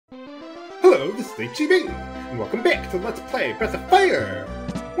Hello, this is HCB, and welcome back to Let's Play Breath of Fire!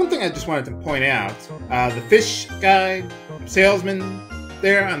 One thing I just wanted to point out, the fish guy, salesman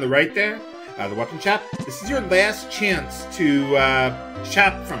there on the right there, the weapon shop, this is your last chance to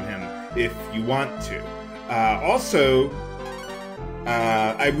shop from him if you want to. Also,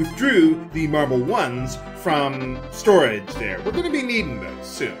 I withdrew the marble ones from storage there. We're going to be needing those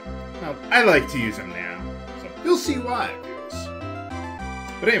soon. Well, I like to use them now, so you'll see why, viewers.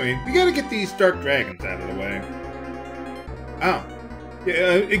 But anyway, we gotta get these dark dragons out of the way. Oh.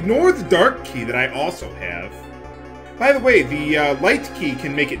 Yeah, ignore the dark key that I also have. By the way, the light key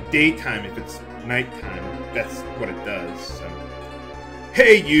can make it daytime if it's nighttime. That's what it does, so.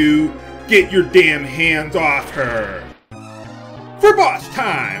 Hey you! Get your damn hands off her! For boss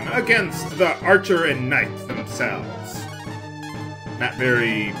time! Against the archer and knight themselves. Not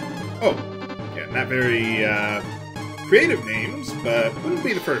very... Oh. Yeah, not very, creative names, but wouldn't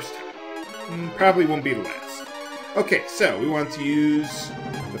be the first time. Probably won't be the last. Okay, so we want to use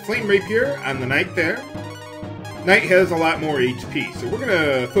the Flame Rapier on the Knight there. Knight has a lot more HP, so we're going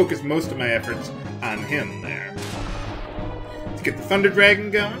to focus most of my efforts on him there. To get the Thunder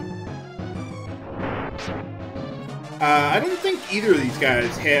Dragon going. I don't think either of these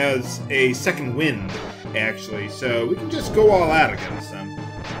guys has a second wind, actually, so we can just go all out against them.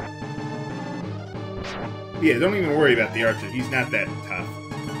 Yeah, don't even worry about the archer. He's not that tough.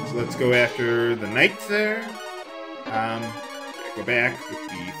 So let's go after the knight there. Go back with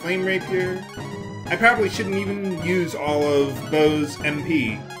the flame rapier. I probably shouldn't even use all of those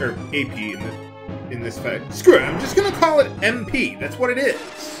MP or AP in this fight. Screw it. I'm just gonna call it MP. That's what it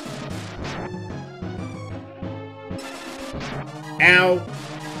is. Ow!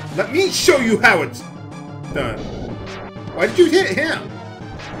 Let me show you how it's done. Why did you hit him?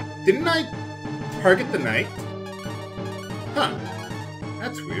 Didn't I target the knight? Huh.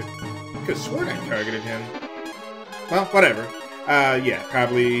 That's weird. Could have sworn I targeted him. Well, whatever. Yeah,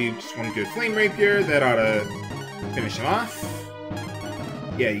 probably just want to do a flame rapier. That ought to finish him off.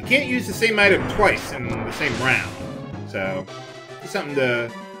 Yeah, you can't use the same item twice in the same round. So, just something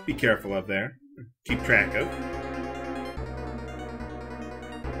to be careful of there. Keep track of.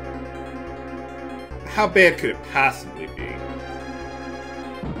 How bad could it possibly be?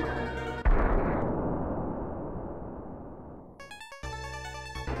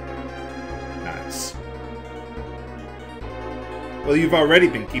 Nuts. Well, you've already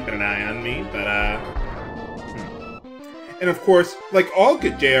been keeping an eye on me, but, And of course, like all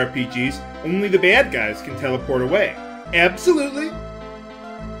good JRPGs, only the bad guys can teleport away. Absolutely!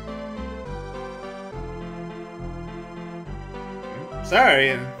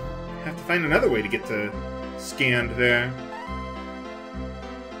 Sorry, I have to find another way to get to Scande there.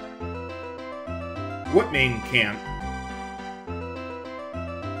 What main camp?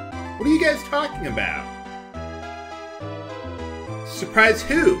 What are you guys talking about? Surprise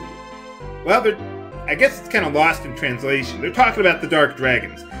who? Well, I guess it's kind of lost in translation. They're talking about the Dark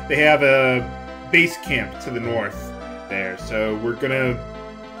Dragons. They have a base camp to the north there, so we're gonna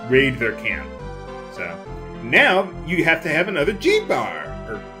raid their camp. So, now you have to have another G-bar,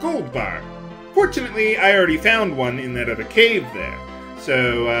 or gold bar. Fortunately, I already found one in that other cave there.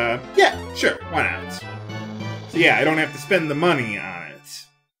 So, yeah, sure, why not? So yeah, I don't have to spend the money on it.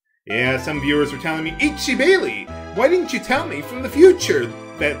 Yeah, some viewers were telling me, H.C. Bailey, why didn't you tell me from the future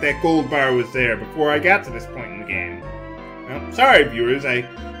that that gold bar was there before I got to this point in the game? Well, sorry, viewers, I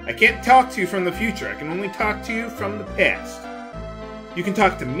can't talk to you from the future. I can only talk to you from the past. You can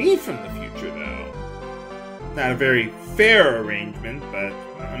talk to me from the future, though. Not a very fair arrangement, but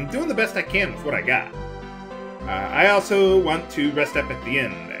I'm doing the best I can with what I got. I also want to rest up at the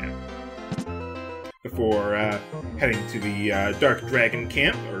inn there before heading to the Dark Dragon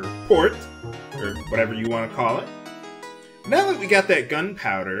camp, or port, or whatever you want to call it. Now that we got that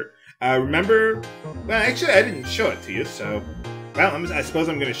gunpowder, remember... Well, actually, I didn't show it to you, so... Well, I suppose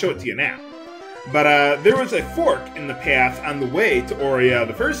I'm going to show it to you now. But there was a fork in the path on the way to Oriel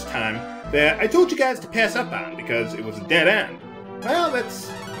the first time that I told you guys to pass up on because it was a dead end. Well,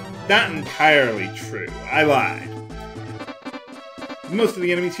 that's not entirely true. I lied. Most of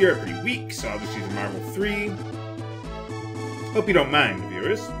the enemies here are pretty weak, so I'll just use a Marble 3. Hope you don't mind,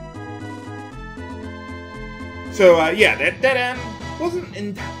 viewers. So, yeah, that dead end wasn't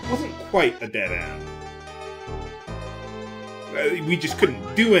quite a dead end. We just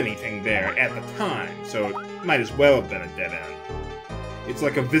couldn't do anything there at the time, so it might as well have been a dead end. It's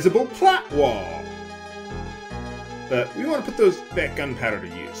like a visible plot wall. But we want to put that gunpowder to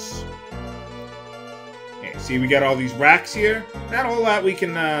use. Okay, see, we got all these rocks here. Not a whole lot we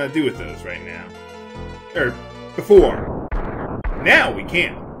can do with those right now. Or, before. Now we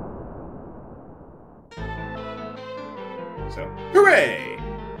can. So, hooray!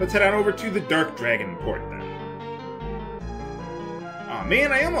 Let's head on over to the Dark Dragon port then. Aw,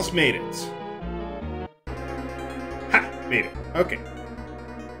 man, I almost made it. Ha! Made it. Okay.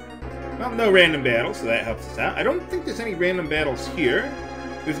 Well, no random battles, so that helps us out. I don't think there's any random battles here.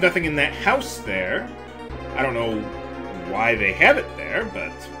 There's nothing in that house there. I don't know why they have it there,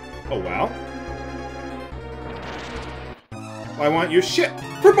 but oh well. Well, I want your ship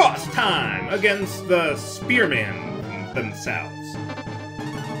for boss time against the Spearman themselves.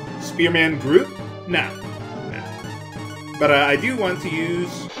 Spearman group? No. But I do want to use...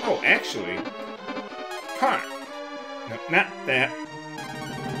 Oh, actually... Karn. No, not that.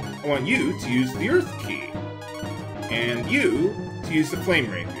 I want you to use the Earth Key. And you to use the Flame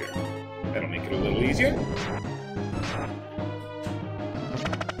Rapier. That'll make it a little easier.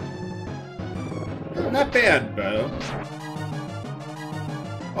 Oh, not bad, Bo.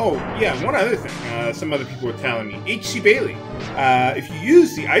 Oh, yeah, one other thing. Some other people were telling me. H.C. Bailey. If you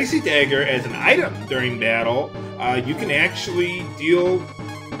use the Icy Dagger as an item during battle, you can actually deal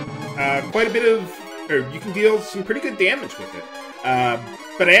quite a bit of... Or you can deal some pretty good damage with it.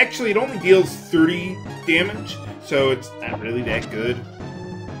 But actually, it only deals 30 damage, so it's not really that good.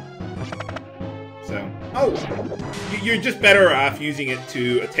 So, oh, you're just better off using it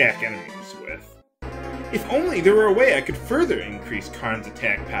to attack enemies with. If only there were a way I could further increase Karn's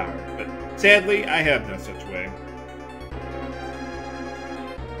attack power, but sadly, I have no such way.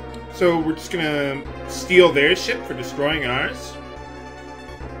 So we're just gonna steal their ship for destroying ours?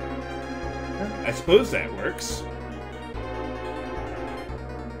 I suppose that works.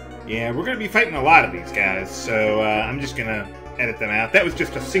 Yeah, we're going to be fighting a lot of these guys, so I'm just going to edit them out. That was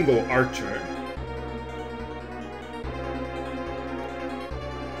just a single archer.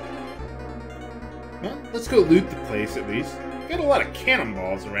 Well, let's go loot the place at least. Got a lot of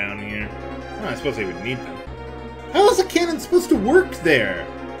cannonballs around here. Oh, I suppose they would need them. How is a cannon supposed to work there?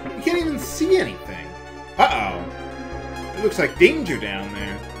 You can't even see anything. Uh-oh. It looks like danger down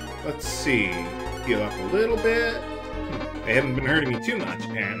there. Let's see. Heal up a little bit. They haven't been hurting me too much,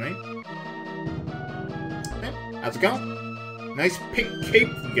 apparently. Hey, how's it going? Nice pink cape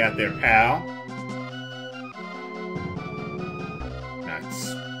you got there, pal.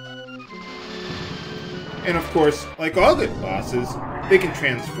 Nuts. And of course, like all good bosses, they can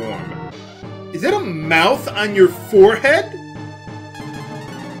transform. Is that a mouth on your forehead?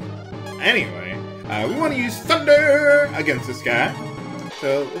 Anyway, we want to use Thunder against this guy.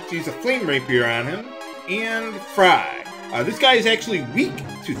 So let's use a Flame Rapier on him and Fry. This guy is actually weak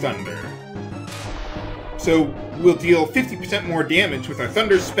to Thunder. So we'll deal 50% more damage with our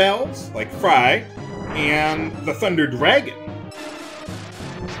Thunder spells, like Fry, and the Thunder Dragon.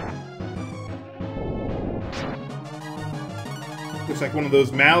 Looks like one of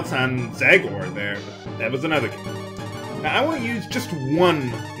those mouths on Zagor there, but that was another game. Now I want to use just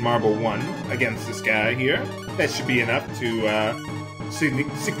one Marble 1 against this guy here. That should be enough to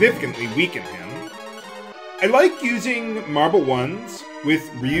significantly weaken him. I like using Marble 1s with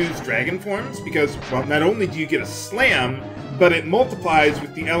Ryu's Dragon forms because, well, not only do you get a slam, but it multiplies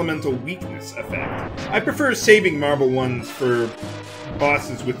with the elemental weakness effect. I prefer saving Marble 1s for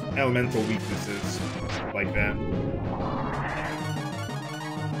bosses with elemental weaknesses like that.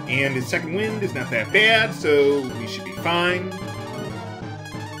 And his second wind is not that bad, so we should be fine.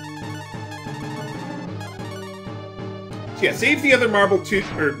 So yeah, save the other Marble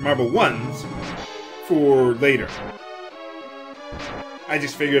 1s for later. I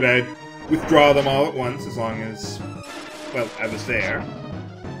just figured I'd withdraw them all at once as long as, well, I was there.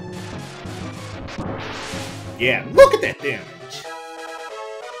 Yeah, look at that damage!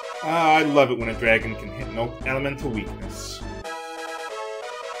 I love it when a dragon can hit no elemental weakness.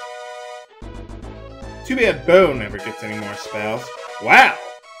 Too bad Bo never gets any more spells. Wow!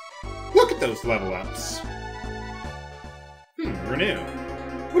 Look at those level ups! Renew.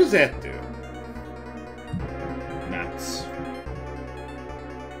 What does that do? Nuts.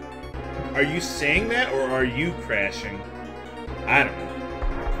 Are you saying that, or are you crashing? I don't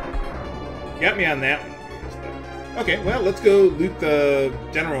know. Got me on that one. Okay, well, let's go loot the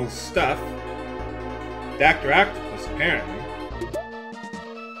general's stuff. Dr. Octopus, apparently.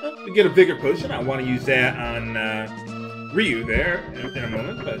 Well, we get a bigger potion. I want to use that on Ryu there in a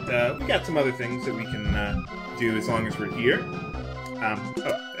moment, but we got some other things that we can do as long as we're here. Oh,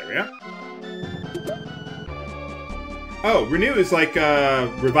 there we are. Oh, Renew is like a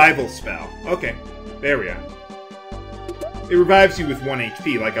revival spell. Okay, there we are. It revives you with 1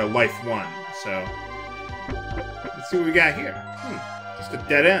 HP, like a life 1, so... Let's see what we got here. Just a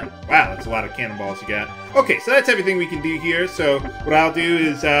dead end. Wow, that's a lot of cannonballs you got. Okay, so that's everything we can do here, so what I'll do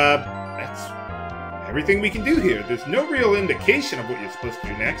is, that's everything we can do here. There's no real indication of what you're supposed to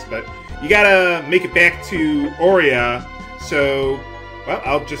do next, but you gotta make it back to Aurea, so, well,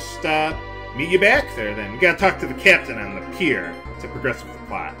 I'll just meet you back there then. We gotta talk to the captain on the pier to progress with the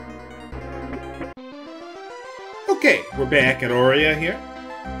plot. Okay, we're back at Aurea here.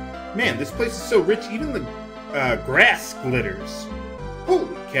 Man, this place is so rich, even the grass glitters.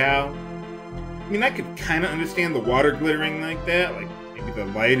 Holy cow. I mean, I could kind of understand the water glittering like that, like maybe the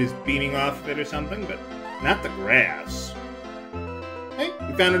light is beaming off of it or something, but not the grass. Hey,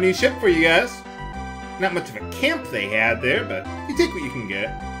 we found a new ship for you guys. Not much of a camp they had there, but you take what you can get.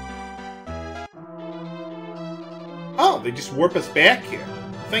 Oh, they just warp us back here.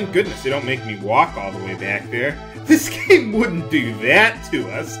 Thank goodness they don't make me walk all the way back there. This game wouldn't do that to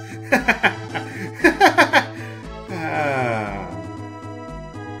us.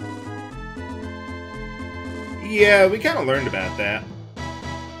 Yeah, we kind of learned about that.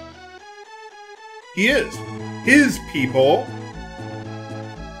 He is. His people.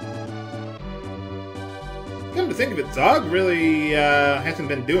 Come to think of it, Zog really hasn't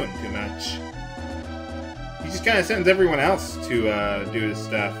been doing too much. He just kind of sends everyone else to do his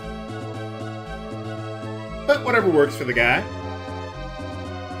stuff. But whatever works for the guy.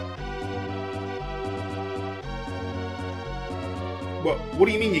 What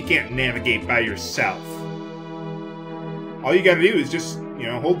do you mean you can't navigate by yourself? All you gotta do is just, you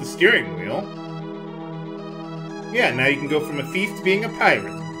know, hold the steering wheel. Yeah, now you can go from a thief to being a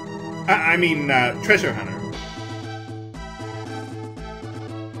pirate. I mean, treasure hunter.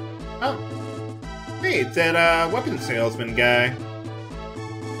 Oh. Hey, it's that, weapons salesman guy.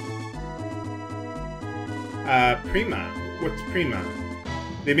 Prima. What's Prima?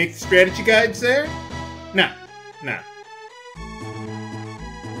 They make the strategy guides there? No.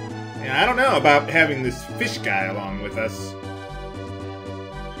 Yeah, I don't know about having this fish guy along with us.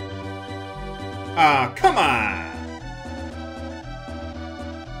 Ah, come on!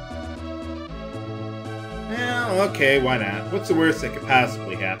 Well, okay, why not? What's the worst that could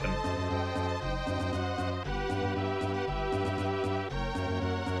possibly happen?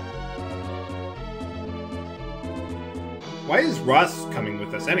 Why is Ross coming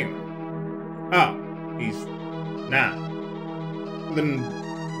with us anyway? Oh, he's not. Well, then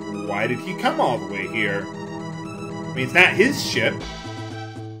why did he come all the way here? I mean, it's not his ship.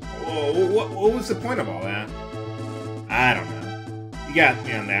 What was the point of all that? I don't know. You got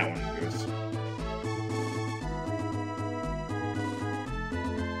me on that one, Goose.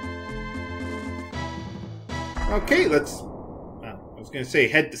 Okay, let's... Well, I was going to say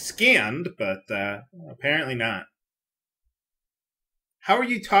head to Scande, but apparently not. How are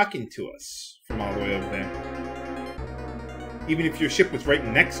you talking to us from all the way over there? Even if your ship was right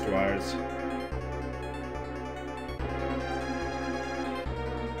next to ours.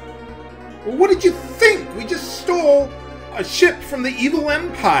 Well, what did you think? We just stole a ship from the evil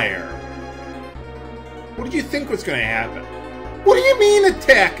empire. What did you think was going to happen? What do you mean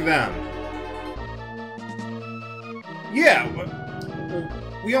attack them? Yeah,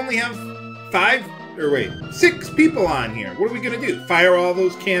 we only have 6 people on here. What are we going to do? Fire all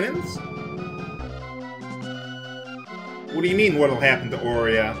those cannons? What do you mean, what'll happen to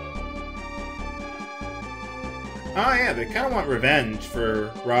Aurea? Oh yeah, they kind of want revenge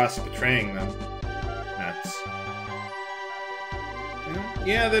for Ross betraying them. Nuts.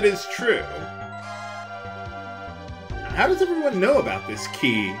 Yeah, that is true. How does everyone know about this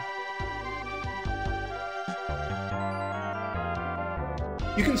key?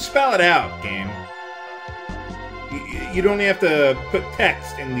 You can spell it out, game. You don't have to put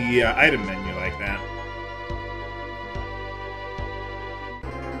text in the item menu like that.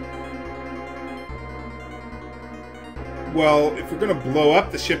 Well, if we're going to blow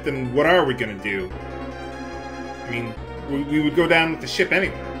up the ship, then what are we going to do? I mean, we would go down with the ship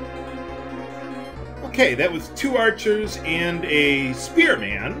anyway. Okay, that was 2 archers and a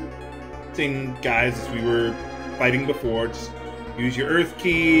spearman. Same guys as we were fighting before. Just use your earth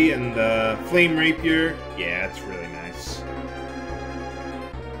key and the flame rapier. Yeah, it's really nice.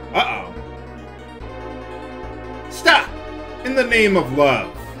 Uh-oh. Stop! In the name of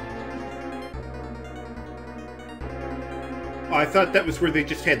love. Oh, I thought that was where they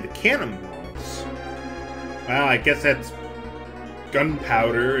just had the cannonballs. Well, I guess that's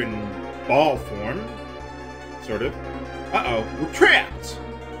gunpowder in ball form. Sort of. Uh-oh, we're trapped!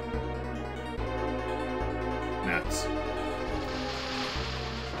 Nuts.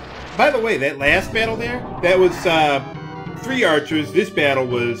 By the way, that last battle there, that was 3 archers. This battle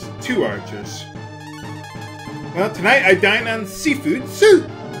was 2 archers. Well, tonight I dine on seafood soup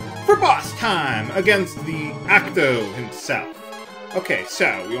for boss time against the Octo himself. Okay,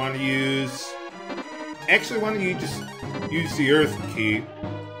 so we want to use actually, why don't you just use the Earth key?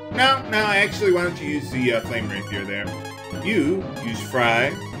 No, actually, why don't you use the Flame Rapier there? You use Fry,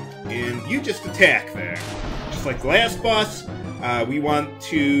 and you just attack there. Just like the last boss, we want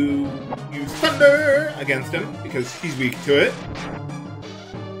to use Thunder against him, because he's weak to it.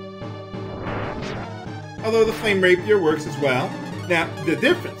 Although the Flame Rapier works as well. Now, the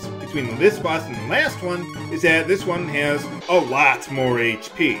difference between this boss and the last one is that this one has a lot more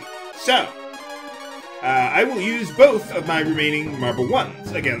HP. So, I will use both of my remaining Marble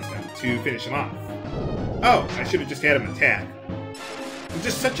 1s against him to finish him off. Oh, I should have just had him attack. I'm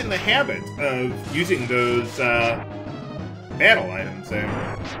just such in the habit of using those battle items there.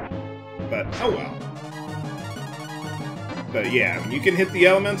 But, oh well. But yeah, when you can hit the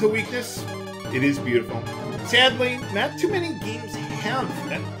elemental weakness, it is beautiful. Sadly, not too many games have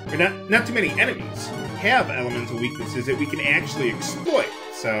them, or not too many enemies have elemental weaknesses that we can actually exploit,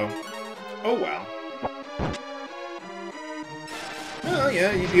 so, oh well. Oh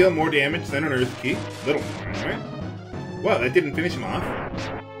yeah, you deal more damage than an Earth Key. A little more, anyway. Well, that didn't finish him off.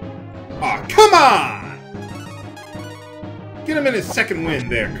 Aw, come on! Get him in his second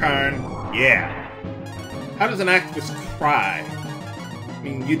wind there, Karn. Yeah. How does an octopus cry? I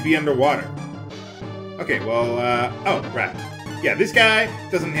mean, you'd be underwater. Okay, well, oh, right. Yeah, this guy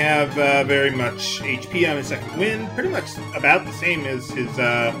doesn't have very much HP on his second wind. Pretty much about the same as his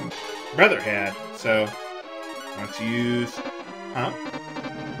brother had. So, why don't you use... Huh?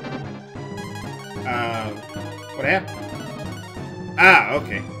 What happened? Ah,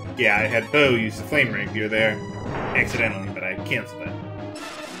 okay. Yeah, I had Bo use the Flame Rapier there. Accidentally, but I canceled that.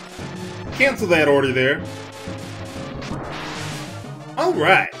 Cancel that order there.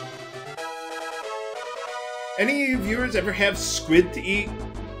 Alright. Any of you viewers ever have squid to eat?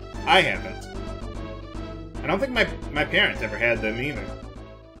 I haven't. I don't think my parents ever had them either.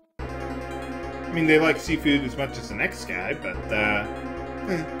 I mean, they like seafood as much as the next guy, but,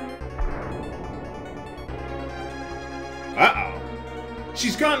 Uh-oh.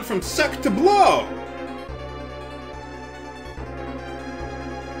 She's gone from suck to blow!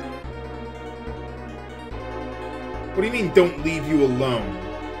 What do you mean, don't leave you alone?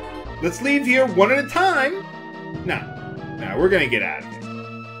 Let's leave here one at a time! No, we're gonna get out of here.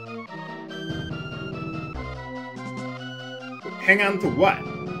 Hang on to what?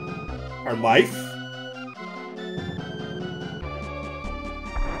 Our life?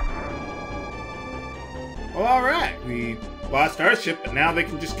 Well, alright. We lost our ship, but now they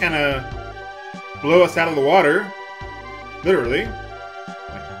can just kind of blow us out of the water. Literally.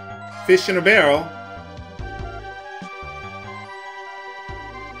 Like fish in a barrel.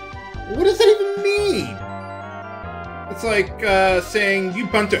 What does that even mean? It's like saying, you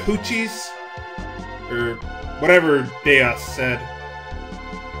bunch of hoochies. Or whatever Deus said.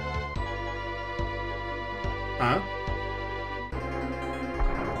 Huh?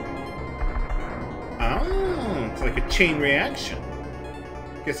 Oh, it's like a chain reaction.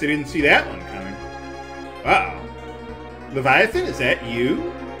 Guess I didn't see that one coming. Uh-oh. Leviathan, is that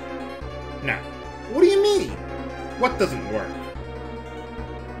you? No. What do you mean? What doesn't work?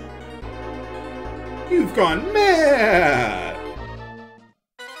 You've gone mad!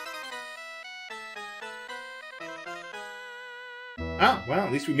 Oh, well,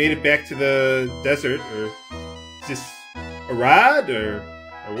 at least we made it back to the desert, or is this a rod, or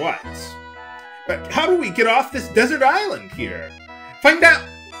what? But how do we get off this desert island here? Find out!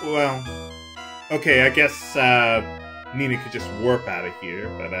 Well, okay, I guess, Nina could just warp out of here,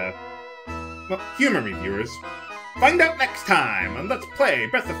 but, well, humor me, viewers. Find out next time on Let's Play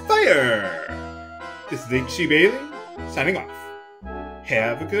Breath of Fire! This is HC Bailey, signing off.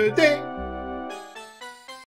 Have a good day!